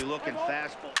definitely looking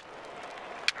fastball.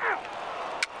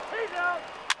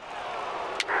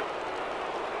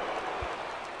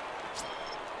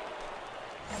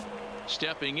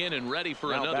 Stepping in and ready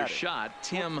for now another batting, shot,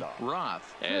 Tim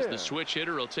Roth, as the switch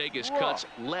hitter will take his Roth. cuts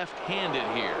left-handed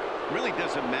here. Really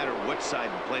doesn't matter which side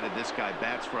of the plate that this guy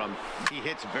bats from. He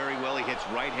hits very well. He hits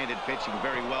right-handed pitching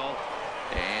very well.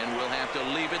 And we'll have to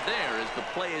leave it there as the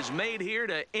play is made here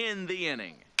to end the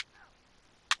inning.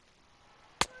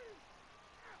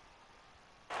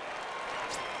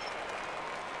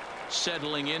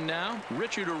 Settling in now,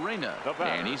 Richard Arena,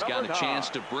 and he's got a chance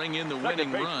to bring in the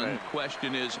winning run.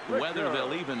 Question is whether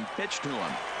they'll even pitch to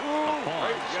him. A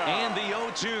pause, and the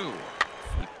 0-2.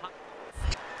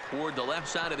 Toward the left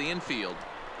side of the infield.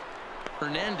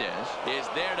 Hernandez is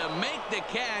there to make the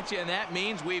catch, and that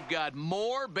means we've got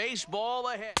more baseball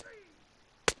ahead.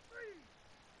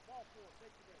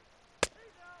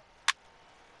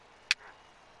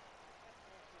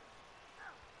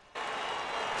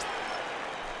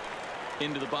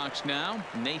 Into the box now,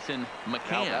 Nathan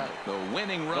McCann. The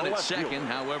winning run at second.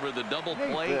 However, the double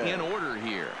play in order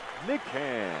here.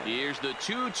 McCann. Here's the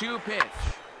 2-2 pitch.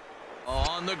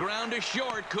 On the ground to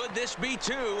short. Could this be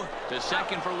 2? To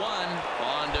second for 1.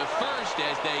 On to first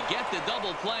as they get the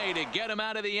double play to get him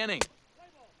out of the inning.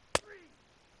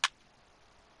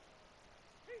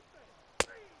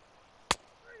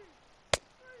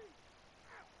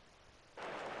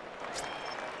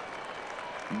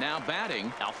 Now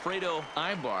batting, Alfredo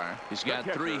Ibar. He's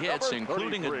got 3 hits,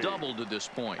 including a double to this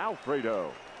point.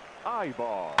 Alfredo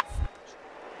Ibar.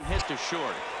 Hit to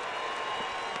short.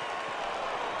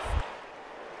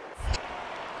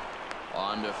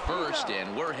 On to first,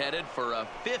 and we're headed for a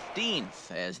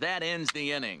 15th as that ends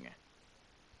the inning.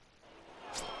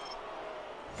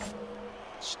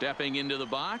 Stepping into the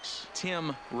box,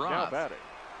 Tim Roth. Now batting,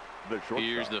 the shortstop.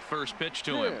 Here's the first pitch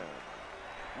to him.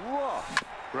 Roth.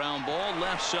 Ground ball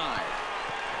left side.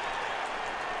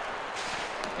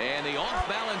 And the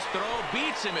off-balance throw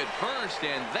beats him at first,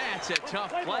 and that's a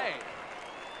tough play.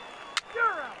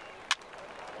 You're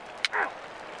out.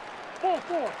 Ball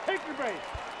 4. Take your base.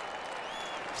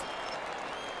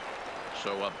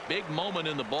 So a big moment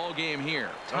in the ball game here.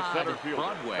 Todd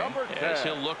Broadway, as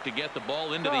he'll look to get the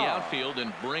ball into the outfield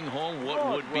and bring home what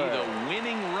would be the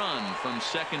winning run from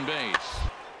second base.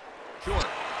 Short.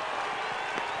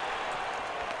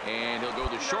 And he'll go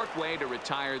the short way to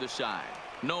retire the side.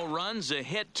 No runs, a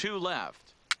hit, 2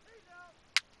 left.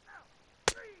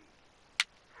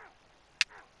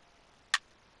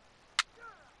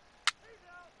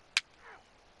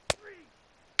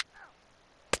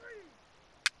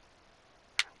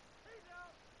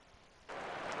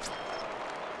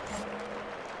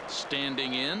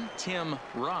 Standing in, Tim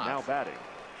Roth. Now batting,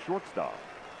 shortstop.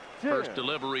 First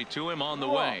delivery to him on the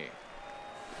way.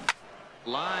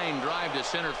 Line drive to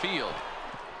center field.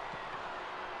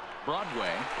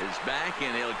 Broadway is back,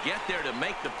 and he'll get there to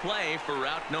make the play for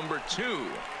route number 2.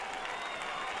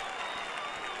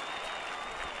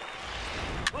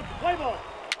 Let's play ball.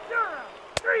 0,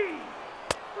 3.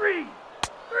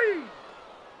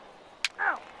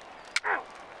 Out.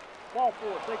 Ball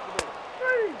 4, take the ball.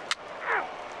 3. Out.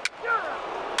 0.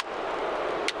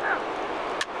 Out.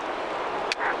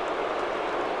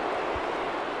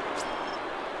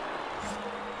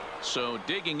 So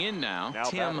digging in now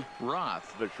Tim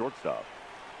Roth, the shortstop.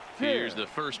 Here's the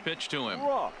first pitch to him.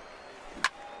 Roth.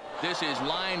 This is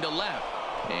line to left,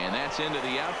 and that's into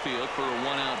the outfield for a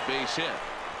 1-out base hit.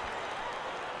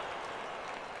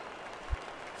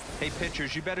 Hey,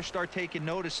 pitchers, you better start taking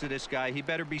notice of this guy. He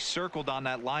better be circled on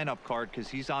that lineup card because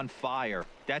he's on fire.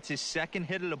 That's his second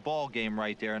hit of the ball game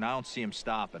right there, and I don't see him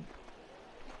stopping.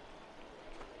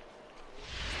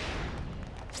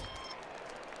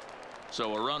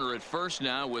 So a runner at first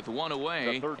now with 1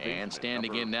 away, and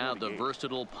standing in now the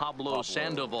versatile Pablo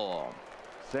Sandoval.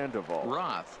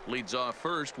 Roth leads off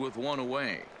first with 1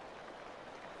 away.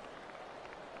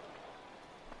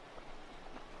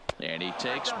 And he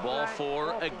takes ball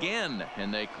 4 again,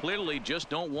 and they clearly just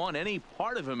don't want any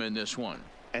part of him in this one.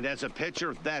 And as a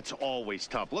pitcher, that's always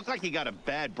tough. Looked like he got a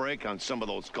bad break on some of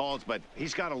those calls, but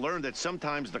he's got to learn that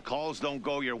sometimes the calls don't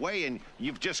go your way, and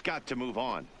you've just got to move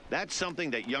on. That's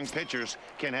something that young pitchers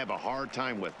can have a hard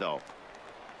time with, though.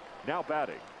 Now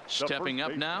batting. Stepping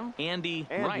up now, Andy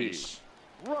Rice.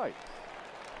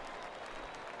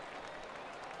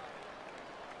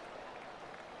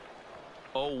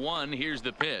 0-1, here's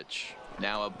the pitch.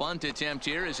 Now a bunt attempt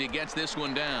here as he gets this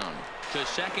one down. To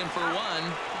second for 1,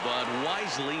 but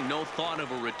wisely no thought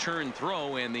of a return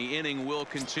throw, and the inning will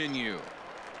continue.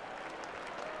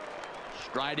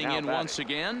 Striding now in batting. Once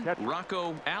again,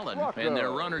 Rocco Allen, and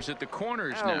their runners at the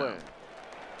corners now.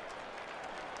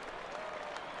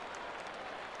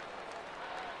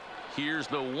 Here's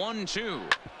the 1-2.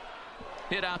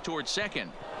 Hit out towards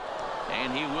second.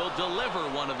 And he will deliver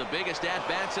one of the biggest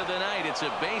at-bats of the night. It's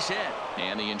a base hit.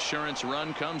 And the insurance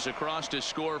run comes across to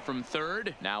score from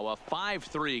third. Now a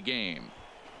 5-3 game.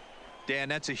 Dan,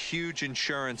 that's a huge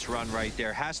insurance run right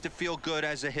there. Has to feel good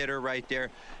as a hitter right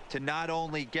there to not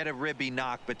only get a ribby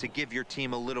knock, but to give your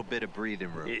team a little bit of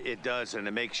breathing room. It does, and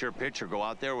it makes your pitcher go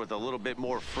out there with a little bit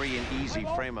more free and easy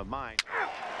frame of mind.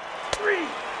 3.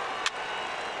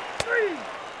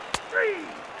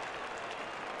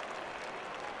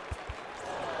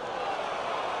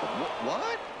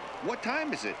 What? What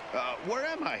time is it? Where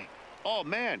am I? Oh,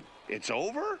 man, it's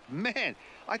over? Man,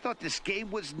 I thought this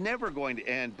game was never going to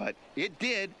end, but it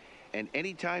did. And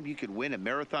anytime you could win a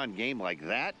marathon game like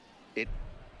that, it...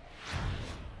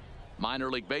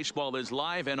 Minor League Baseball is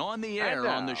live and on the air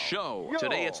on the show.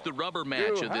 Today it's the rubber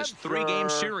match of this 3-game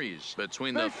series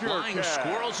between the Flying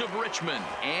Squirrels of Richmond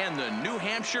and the New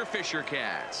Hampshire Fisher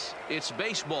Cats. It's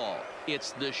baseball,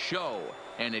 it's the show,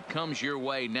 and it comes your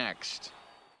way next.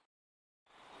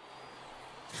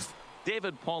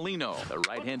 David Paulino, the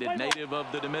right-handed native of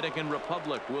the Dominican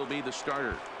Republic, will be the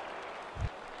starter.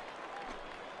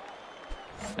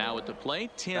 Now at the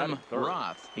plate, Tim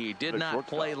Roth. He did not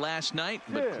play last night,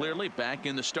 but clearly back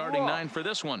in the starting 9 for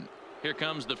this one. Here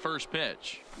comes the first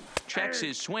pitch. Checks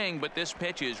his swing, but this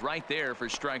pitch is right there for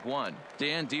strike 1.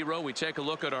 Dan, D-Row, we take a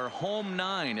look at our home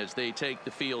 9 as they take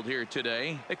the field here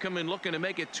today. They come in looking to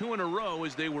make it 2 in a row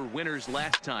as they were winners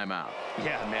last time out.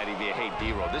 Yeah, Matty V. Hey,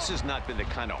 D-Row, this has not been the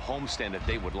kind of homestand that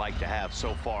they would like to have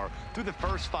so far. Through the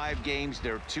first 5 games,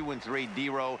 they're 2-3.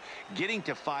 D-Row, getting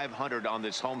to 500 on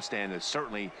this homestand is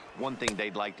certainly one thing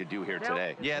they'd like to do here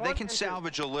today. Yeah, they can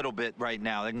salvage a little bit right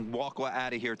now. They can walk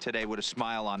out of here today with a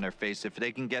smile on their face if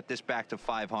they can get this back to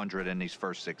 500 in these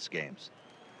first 6 games.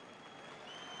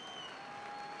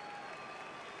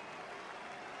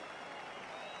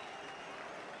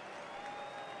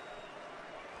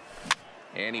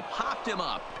 And he popped him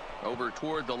up over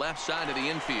toward the left side of the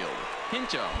infield.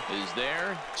 Pinto is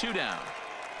there, 2 down.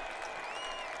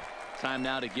 Time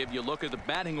now to give you a look at the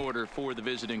batting order for the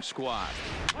visiting squad.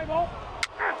 Play ball.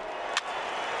 Out.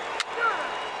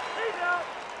 He's out.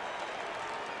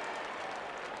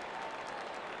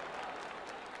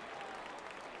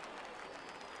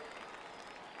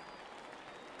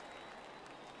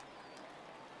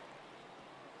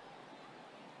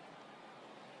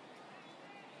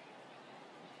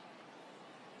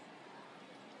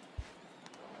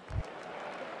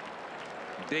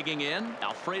 Digging in,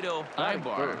 Alfredo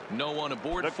Ibar. No one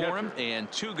aboard for him, and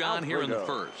two gone here in the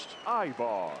first.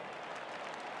 Ibar.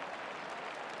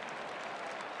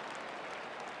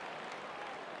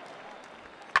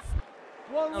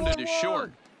 Rounded to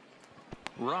short.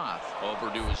 Roth over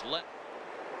to his left.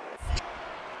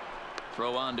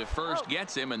 Throw on to first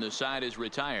gets him, and the side is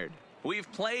retired. We've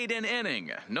played an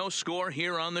inning. No score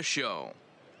here on the show.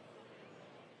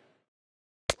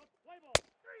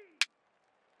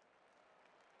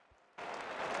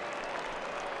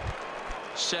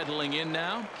 Settling in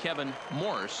now, Kevin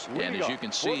Morse. And as you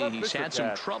can see, he's had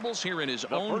some troubles here in his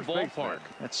own ballpark.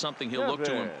 That's something he'll look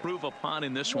to improve upon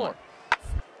in this one.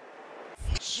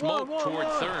 Smoke toward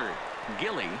third.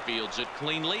 Gilly fields it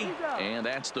cleanly, and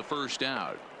that's the first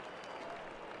out.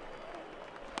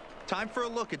 Time for a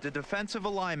look at the defensive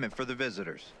alignment for the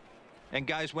visitors. And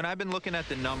guys, when I've been looking at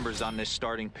the numbers on this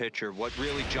starting pitcher, what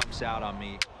really jumps out on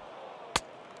me.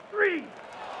 3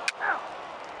 out.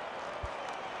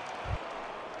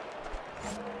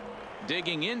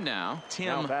 Digging in now,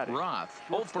 Tim Roth.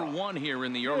 0 for 1 here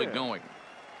in the early going.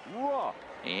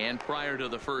 And prior to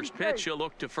the first pitch, he'll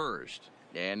look to first.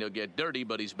 And he'll get dirty,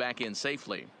 but he's back in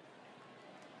safely.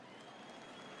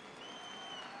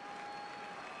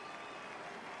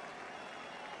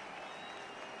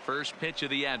 First pitch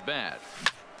of the at-bat.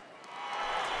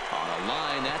 On a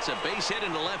line, that's a base hit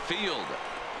into left field.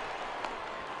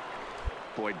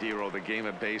 Boy, Dero, the game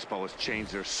of baseball has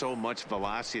changed. There's so much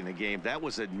velocity in the game. That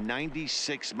was a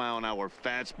 96-mile-an-hour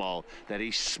fastball that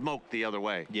he smoked the other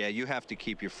way. Yeah, you have to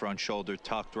keep your front shoulder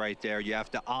tucked right there. You have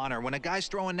to honor. When a guy's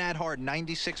throwing that hard,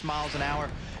 96 miles an hour,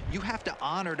 you have to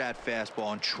honor that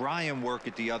fastball and try and work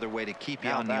it the other way to keep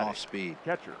you on the off-speed.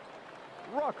 Catcher,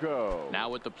 Rocco.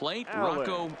 Now at the plate, Allen.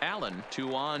 Rocco Allen.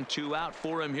 2 on, 2 out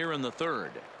for him here in the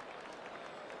third.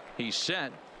 He's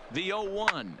set. The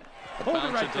 0-1. Hold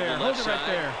it right there. Hold it right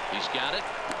there. He's got it.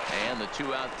 And the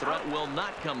 2-out threat will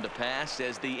not come to pass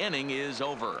as the inning is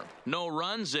over. No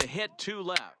runs, a hit, 2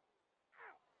 left.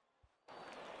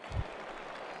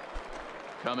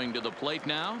 Coming to the plate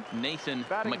now, Nathan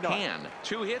McCann.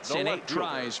 2 hits and 8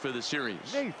 tries for the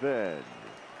series. Nathan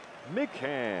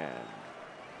McCann.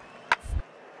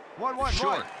 1-1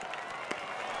 short.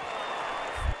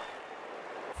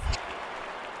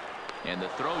 And the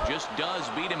throw just does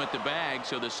beat him at the bag,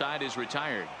 so the side is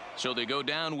retired. So they go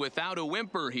down without a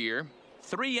whimper here.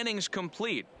 3 innings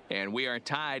complete, and we are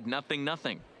tied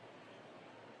 0-0.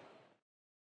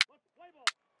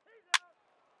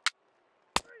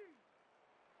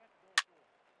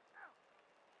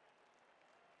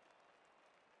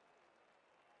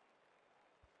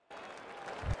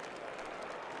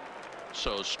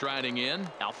 So striding in,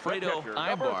 Alfredo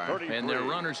Ibar, and their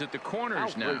runners at the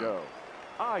corners now.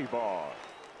 Ibar.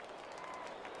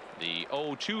 The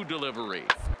 0-2 delivery.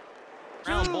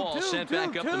 Ground ball sent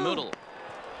back up the middle.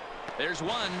 There's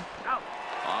one. Out.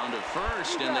 On to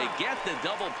first, and they get the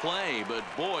double play, but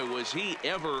boy, was he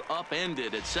ever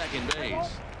upended at second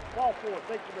base. Ball 4,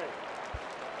 take the base.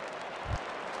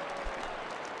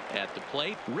 At the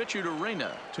plate, Richard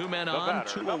Arena. 2 men on,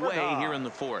 batter, 2 away 9. here in the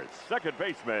fourth. Second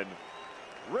baseman,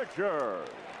 Richard.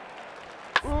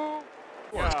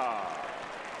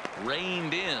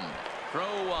 Reined in.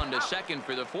 Throw on to second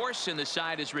for the force, and the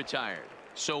side is retired.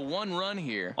 So 1 run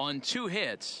here on 2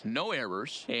 hits, no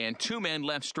errors, and 2 men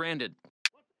left stranded.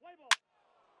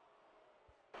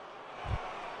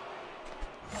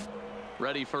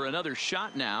 Ready for another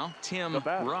shot now, Tim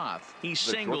Roth. He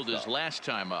singled his last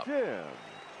time up. Tim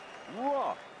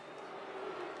Roth.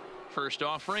 First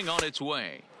offering on its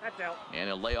way. That's out. And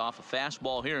he'll lay off a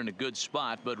fastball here in a good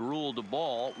spot, but ruled the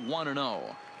ball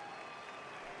 1-0.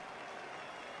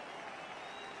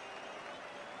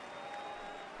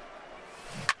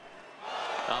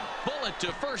 A bullet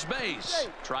to first base.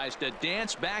 Tries to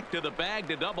dance back to the bag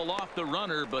to double off the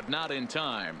runner, but not in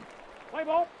time. Play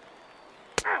ball.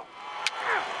 Out.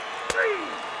 Out. 3.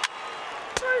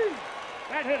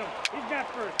 That hit him. He's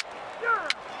got first.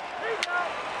 He's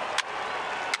out.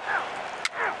 Out.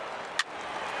 Out.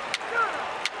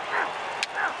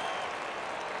 Out.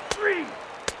 3.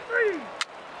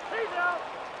 He's out.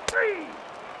 3.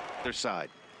 Their side.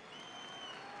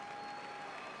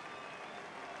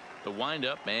 The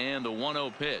windup and the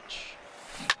 1-0 pitch.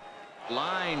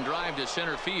 Line drive to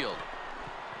center field.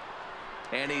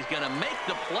 And he's going to make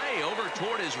the play over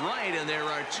toward his right, and there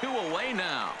are 2 away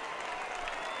now.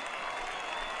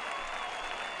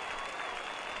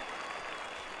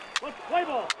 Let's play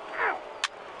ball. Out.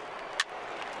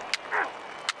 Out.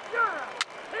 You're out.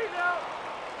 He's out.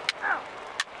 Out.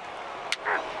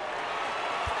 Out.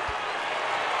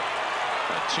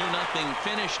 A 2-0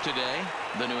 finish today.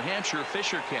 The New Hampshire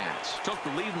Fisher Cats took the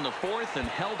lead in the 4th and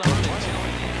held on until